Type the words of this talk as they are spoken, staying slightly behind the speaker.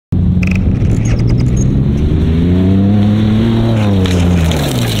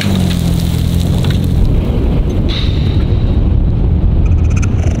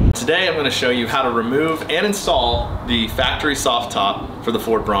show you how to remove and install the factory soft top for the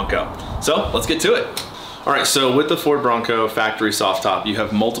Ford Bronco. So let's get to it. All right, so with the Ford Bronco factory soft top, you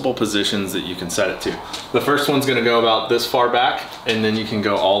have multiple positions that you can set it to. The first one's gonna go about this far back, and then you can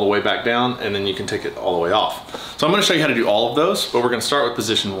go all the way back down, and then you can take it all the way off. So I'm gonna show you how to do all of those, but we're gonna start with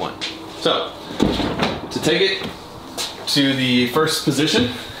position 1. So, to take it to the first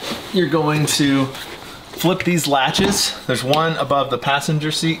position, you're going to flip these latches. There's one above the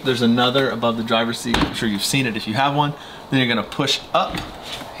passenger seat, there's another above the driver's seat. I'm sure you've seen it if you have one. Then you're gonna push up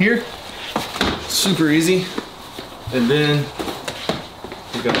here. Super easy. And then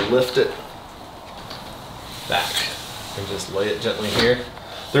you're gonna lift it back and just lay it gently here.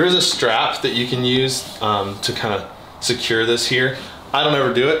 There is a strap that you can use to kind of secure this here. I don't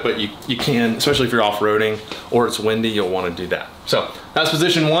ever do it, but you can, especially if you're off-roading or it's windy, you'll want to do that. So that's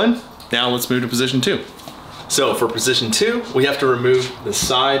position 1. Now let's move to position 2. So for position 2, we have to remove the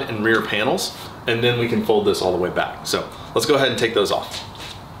side and rear panels, and then we can fold this all the way back. So let's go ahead and take those off.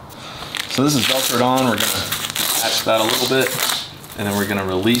 So this is Velcroed on. We're gonna attach that a little bit, and then we're gonna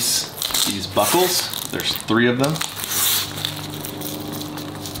release these buckles. There's 3 of them.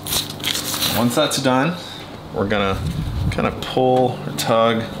 Once that's done, we're gonna kind of pull or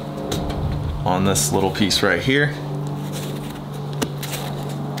tug on this little piece right here.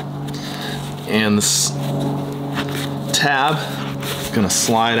 And this tab is gonna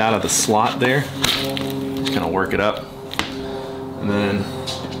slide out of the slot there. Just kind of work it up. And then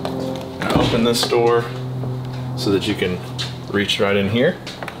open this door so that you can reach right in here.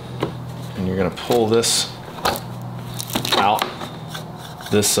 And you're gonna pull this out.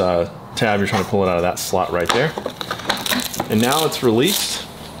 This tab, you're trying to pull it out of that slot right there. And now it's released.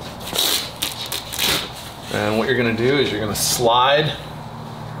 And what you're gonna do is you're gonna slide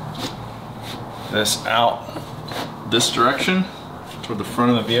this out this direction toward the front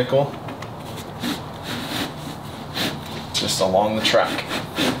of the vehicle, just along the track.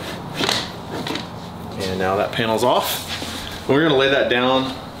 And now that panel's off. We're gonna lay that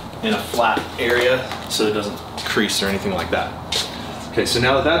down in a flat area so it doesn't crease or anything like that. Okay, so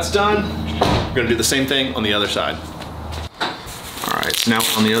now that that's done, we're gonna do the same thing on the other side. All right, so now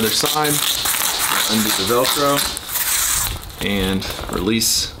on the other side, undo the Velcro and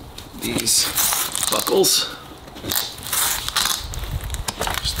release these buckles.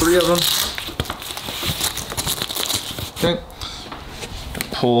 There's 3 of them. Okay,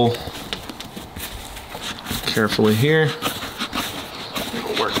 pull carefully here.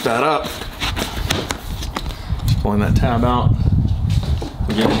 We'll work that up. Just pulling that tab out.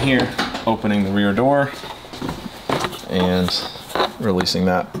 We get in here, opening the rear door and releasing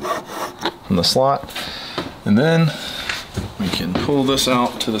that from the slot. And then we can pull this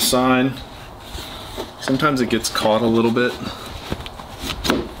out to the side. Sometimes it gets caught a little bit.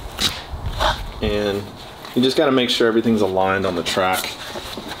 And you just gotta make sure everything's aligned on the track.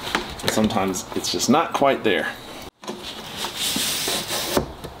 And sometimes it's just not quite there.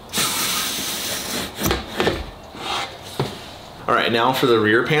 All right, now for the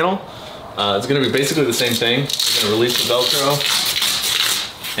rear panel, it's gonna be basically the same thing. We're gonna release the Velcro,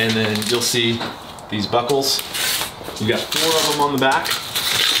 and then you'll see these buckles. You've got 4 of them on the back.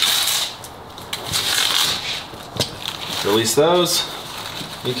 Release those.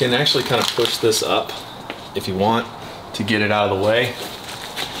 You can actually kind of push this up if you want to get it out of the way.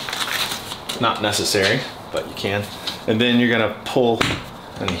 Not necessary, but you can. And then you're gonna pull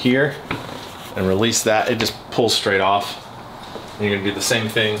in here and release that. It just pulls straight off. And you're gonna do the same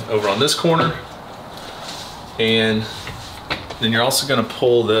thing over on this corner. And then you're also gonna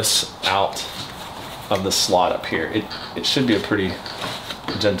pull this out of the slot up here. It should be a pretty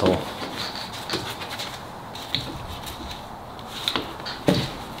gentle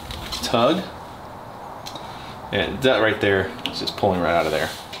tug. And that right there is just pulling right out of there.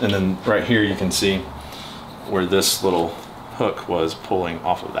 And then right here you can see where this little hook was pulling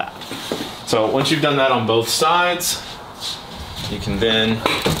off of that. So once you've done that on both sides, you can then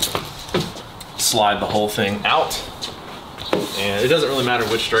slide the whole thing out. And it doesn't really matter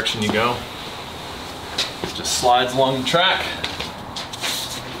which direction you go. It just slides along the track.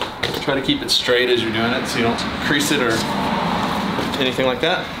 Try to keep it straight as you're doing it so you don't crease it or anything like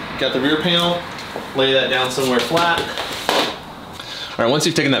that. Got the rear panel, lay that down somewhere flat. All right, once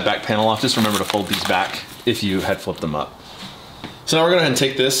you've taken that back panel off, just remember to fold these back if you had flipped them up. So now we're gonna go ahead and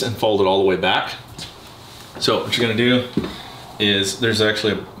take this and fold it all the way back. So what you're gonna do is there's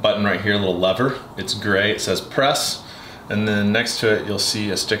actually a button right here, a little lever. It's gray, it says press. And then next to it, you'll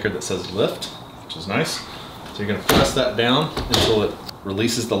see a sticker that says lift, which is nice. So you're gonna press that down until it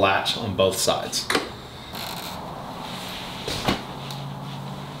releases the latch on both sides.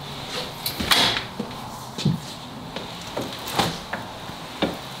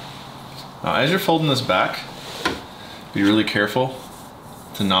 Now, as you're folding this back, be really careful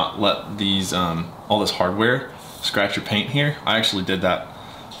to not let these all this hardware scratch your paint here. I actually did that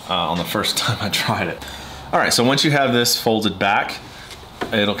on the first time I tried it. All right, so once you have this folded back,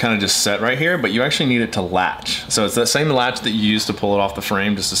 it'll kind of just set right here, but you actually need it to latch. So it's that same latch that you used to pull it off the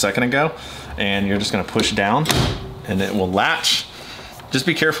frame just a second ago, and you're just gonna push down and it will latch. Just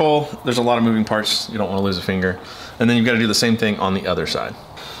be careful, there's a lot of moving parts, you don't wanna lose a finger. And then you've gotta do the same thing on the other side.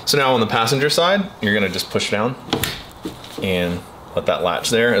 So now on the passenger side, you're gonna just push down and let that latch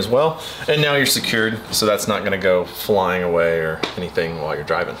there as well. And now you're secured, so that's not gonna go flying away or anything while you're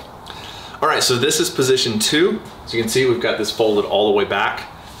driving. All right, so this is position 2. So you can see we've got this folded all the way back,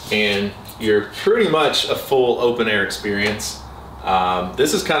 and you're pretty much a full open air experience.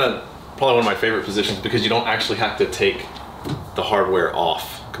 This is kind of probably one of my favorite positions because you don't actually have to take the hardware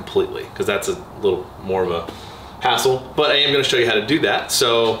off completely, because that's a little more of a hassle, but I am gonna show you how to do that.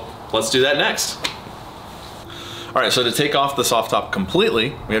 So let's do that next. All right, so to take off the soft top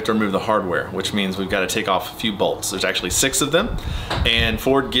completely, we have to remove the hardware, which means we've got to take off a few bolts. There's actually 6 of them, and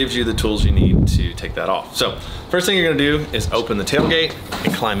Ford gives you the tools you need to take that off. So first thing you're gonna do is open the tailgate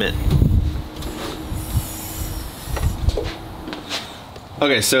and climb in.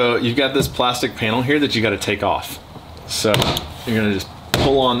 Okay, so you've got this plastic panel here that you got to take off. So you're gonna just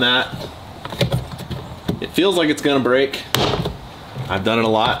pull on that. It feels like it's gonna break. I've done it a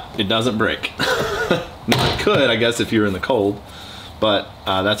lot, it doesn't break. It could, I guess, if you're in the cold, but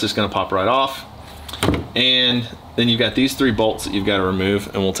that's just gonna pop right off. And then you've got these 3 bolts that you've got to remove,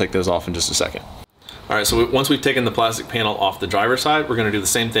 and we'll take those off in just a second. All right, so once we've taken the plastic panel off the driver's side, we're gonna do the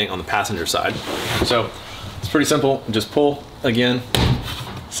same thing on the passenger side. So it's pretty simple, just pull again,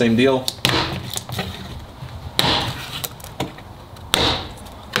 same deal.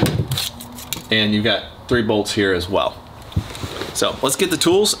 And you've got 3 bolts here as well. So let's get the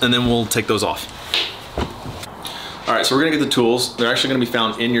tools and then we'll take those off. All right, so we're gonna get the tools. They're actually gonna be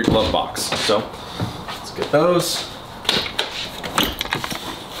found in your glove box. So let's get those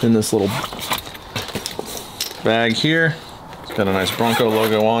in this little bag here. It's got a nice Bronco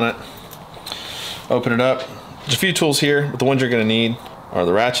logo on it. Open it up. There's a few tools here, but the ones you're gonna need are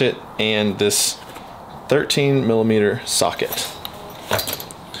the ratchet and this 13mm socket.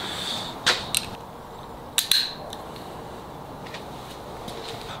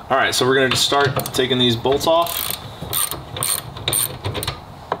 All right, so we're gonna just start taking these bolts off.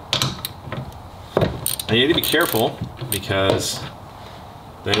 Now you need to be careful because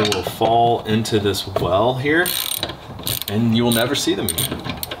they will fall into this well here and you will never see them again.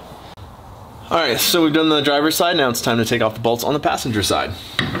 All right, so we've done the driver's side. Now it's time to take off the bolts on the passenger side.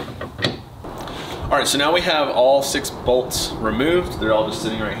 All right, so now we have all 6 bolts removed. They're all just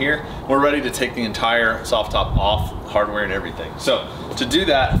sitting right here. We're ready to take the entire soft top off, hardware and everything. So to do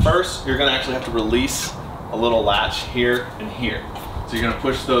that, first, you're gonna actually have to release a little latch here and here. So you're gonna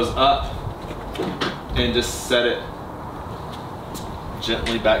push those up and just set it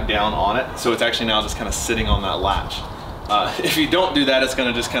gently back down on it. So it's actually now just kind of sitting on that latch. If you don't do that, it's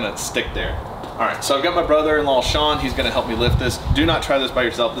gonna just kind of stick there. All right, so I've got my brother-in-law, Sean. He's gonna help me lift this. Do not try this by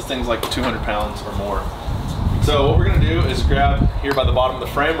yourself. This thing's like 200 pounds or more. So what we're gonna do is grab here by the bottom of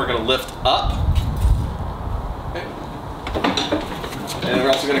the frame, we're gonna lift up. Okay. And then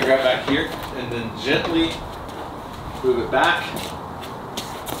we're also gonna grab back here and then gently move it back.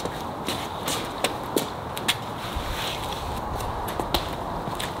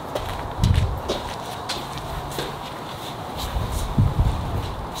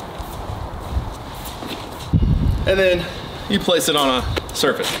 And then you place it on a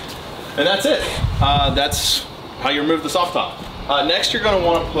surface. And that's it. That's how you remove the soft top. Next, you're gonna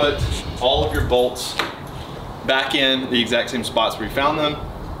wanna put all of your bolts back in the exact same spots where you found them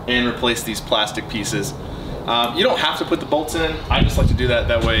and replace these plastic pieces. You don't have to put the bolts in. I just like to do that.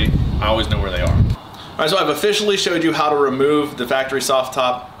 That way I always know where they are. All right, so I've officially showed you how to remove the factory soft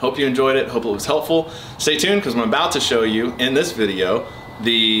top. Hope you enjoyed it. Hope it was helpful. Stay tuned because I'm about to show you in this video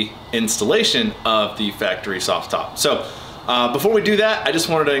the installation of the factory soft top. So before we do that, I just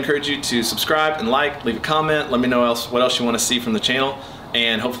wanted to encourage you to subscribe and like, leave a comment, let me know what else you want to see from the channel,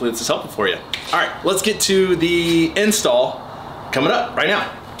 and hopefully this is helpful for you. All right, let's get to the install coming up right now.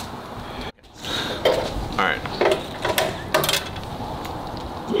 All right.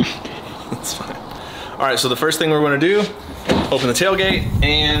 That's fine. All right, so the first thing we're going to do, open the tailgate,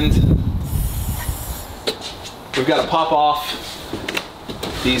 and we've got to pop off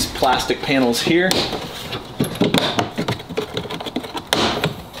these plastic panels here.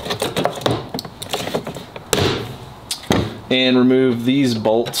 And remove these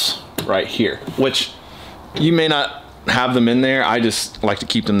bolts right here, which you may not have them in there. I just like to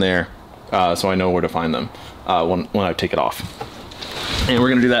keep them there so I know where to find them when I take it off. And we're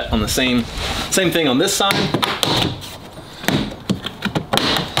gonna do that on the same thing on this side.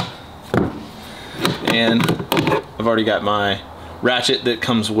 And I've already got my ratchet that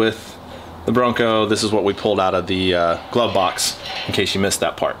comes with the Bronco. This is what we pulled out of the glove box in case you missed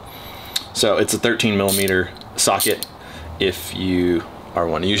that part. So it's a 13mm socket if you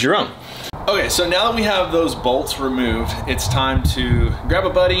want to use your own. Okay, so now that we have those bolts removed, it's time to grab a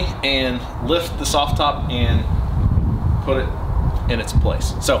buddy and lift the soft top and put it in its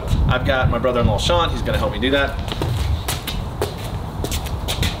place. So I've got my brother-in-law Sean, he's gonna help me do that.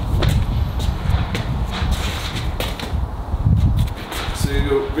 So you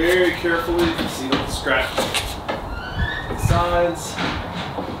go very carefully, you can see the scratch the sides.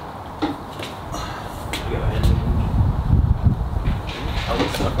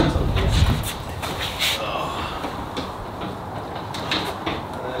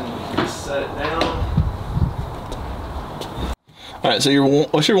 Set it down. All right, so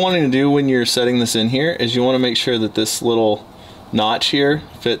what you're wanting to do when you're setting this in here is you want to make sure that this little notch here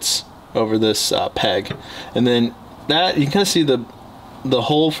fits over this peg, and then that you can kind of see the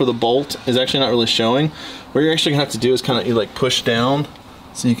hole for the bolt is actually not really showing. What you're actually gonna have to do is kind of like push down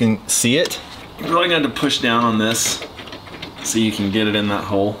so you can see it. You're really gonna have to push down on this so you can get it in that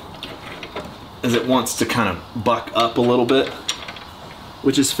hole, as it wants to kind of buck up a little bit,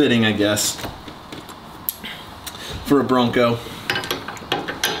 which is fitting, I guess, for a Bronco.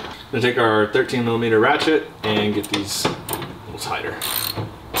 I'm gonna take our 13mm ratchet and get these a little tighter.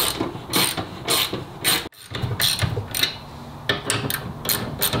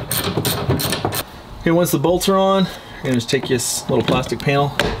 Okay, once the bolts are on, you're gonna just take this little plastic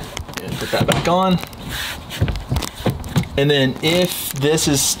panel and put that back on. And then if this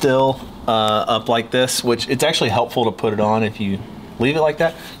is still up like this, which it's actually helpful to put it on if you leave it like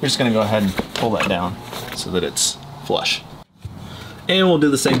that, you're just gonna go ahead and pull that down so that it's flush. And we'll do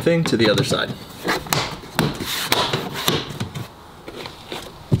the same thing to the other side.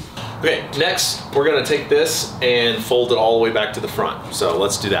 Okay, next we're gonna take this and fold it all the way back to the front. So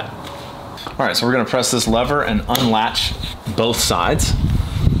let's do that. All right, so we're gonna press this lever and unlatch both sides.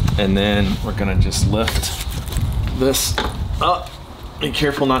 And then we're gonna just lift this up. Be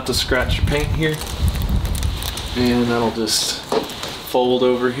careful not to scratch your paint here. And that'll just fold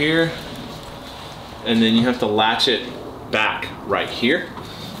over here. And then you have to latch it back right here.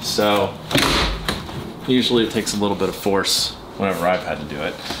 So usually it takes a little bit of force whenever I've had to do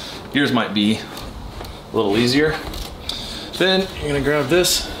it. Yours might be a little easier. Then you're gonna grab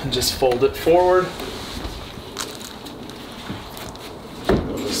this and just fold it forward.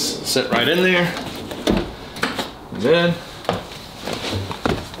 It'll just sit right in there. And then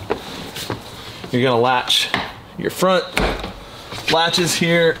you're gonna latch your front latches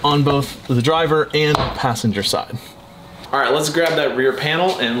here on both the driver and passenger side. All right, let's grab that rear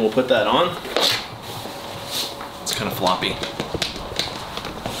panel and we'll put that on. It's kind of floppy.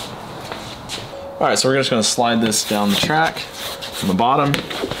 All right, so we're just gonna slide this down the track from the bottom.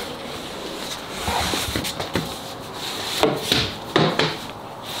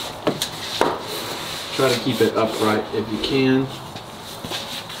 Try to keep it upright if you can.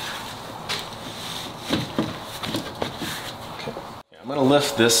 Okay. I'm gonna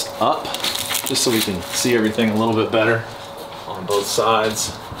lift this up just so we can see everything a little bit better on both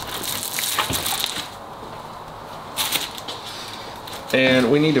sides.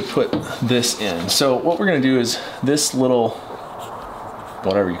 And we need to put this in. So what we're gonna do is this little,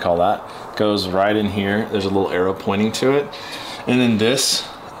 whatever you call that, goes right in here. There's a little arrow pointing to it. And then this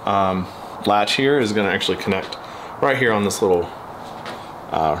latch here is gonna actually connect right here on this little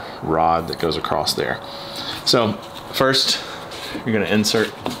rod that goes across there. So first, you're gonna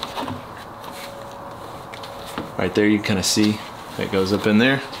insert right there. You kind of see it goes up in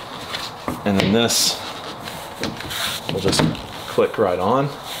there. And then this will just click right on.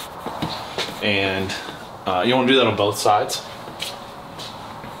 And you want to do that on both sides.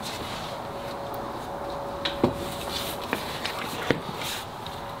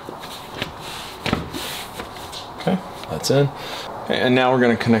 Okay, that's in. Okay, and now we're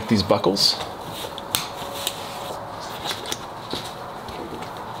going to connect these buckles.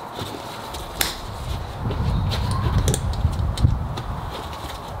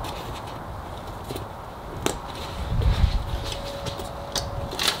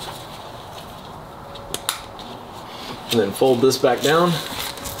 And then fold this back down.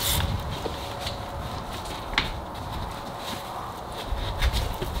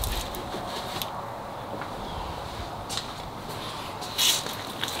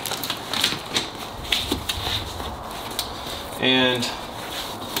 And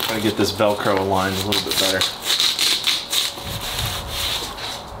Try to get this Velcro aligned a little bit better.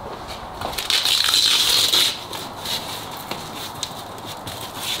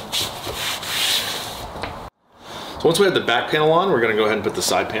 So once we have the back panel on, we're gonna go ahead and put the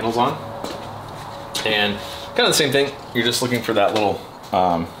side panels on. And kind of the same thing, you're just looking for that little,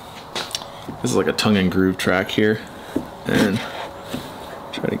 this is like a tongue and groove track here. And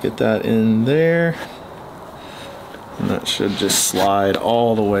try to get that in there. And that should just slide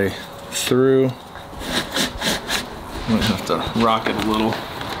all the way through. I'm gonna have to rock it a little.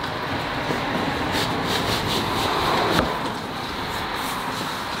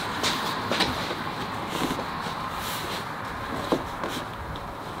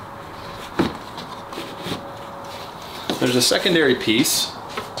 There's a secondary piece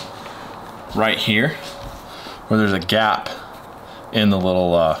right here where there's a gap in the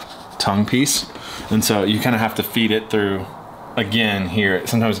little tongue piece. And so you kind of have to feed it through again here.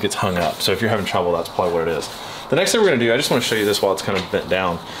 Sometimes it gets hung up. So if you're having trouble, that's probably what it is. The next thing we're gonna do, I just wanna show you this while it's kind of bent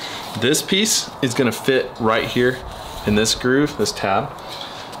down. This piece is gonna fit right here in this groove, this tab.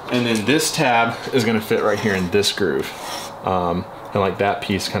 And then this tab is gonna fit right here in this groove. And like that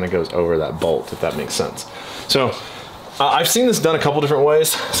piece kind of goes over that bolt, if that makes sense. So I've seen this done a couple different ways.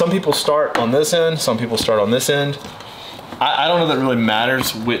 Some people start on this end, some people start on this end. I don't know that it really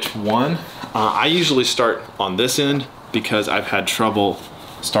matters which one. I usually start on this end because I've had trouble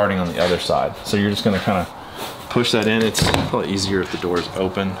starting on the other side. So you're just gonna kind of push that in. It's probably easier if the door is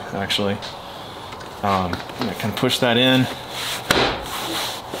open, actually. I'm gonna kind of push that in.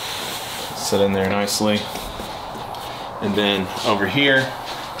 Sit in there nicely. And then over here,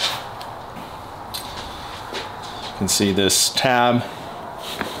 you can see this tab.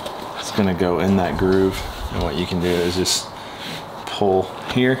 It's gonna go in that groove. And what you can do is just pull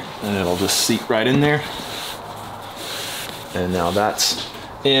here and it'll just seat right in there. And now that's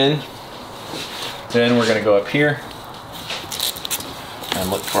in. Then we're gonna go up here and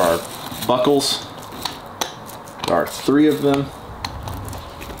look for our buckles. There are 3 of them.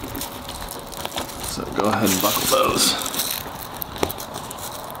 So go ahead and buckle those.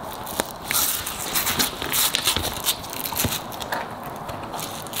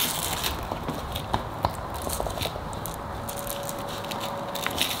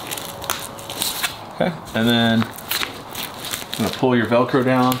 Okay, and then I'm gonna pull your Velcro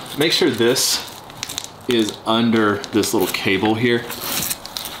down. Make sure this is under this little cable here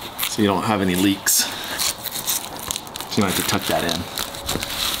so you don't have any leaks. So you might have to tuck that in.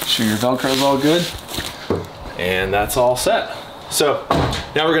 Make sure your Velcro is all good. And that's all set. So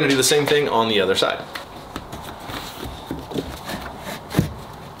now we're gonna do the same thing on the other side.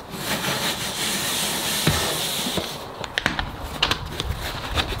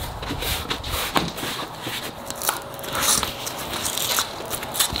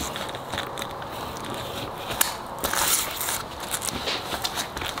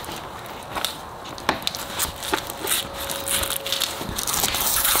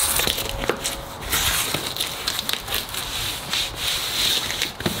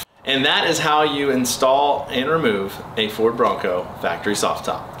 And that is how you install and remove a Ford Bronco factory soft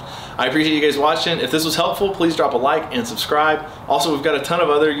top. I appreciate you guys watching. If this was helpful, please drop a like and subscribe. Also, we've got a ton of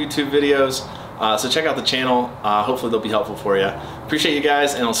other YouTube videos, so check out the channel. Hopefully they'll be helpful for you. Appreciate you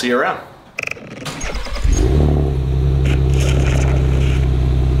guys, and I'll see you around.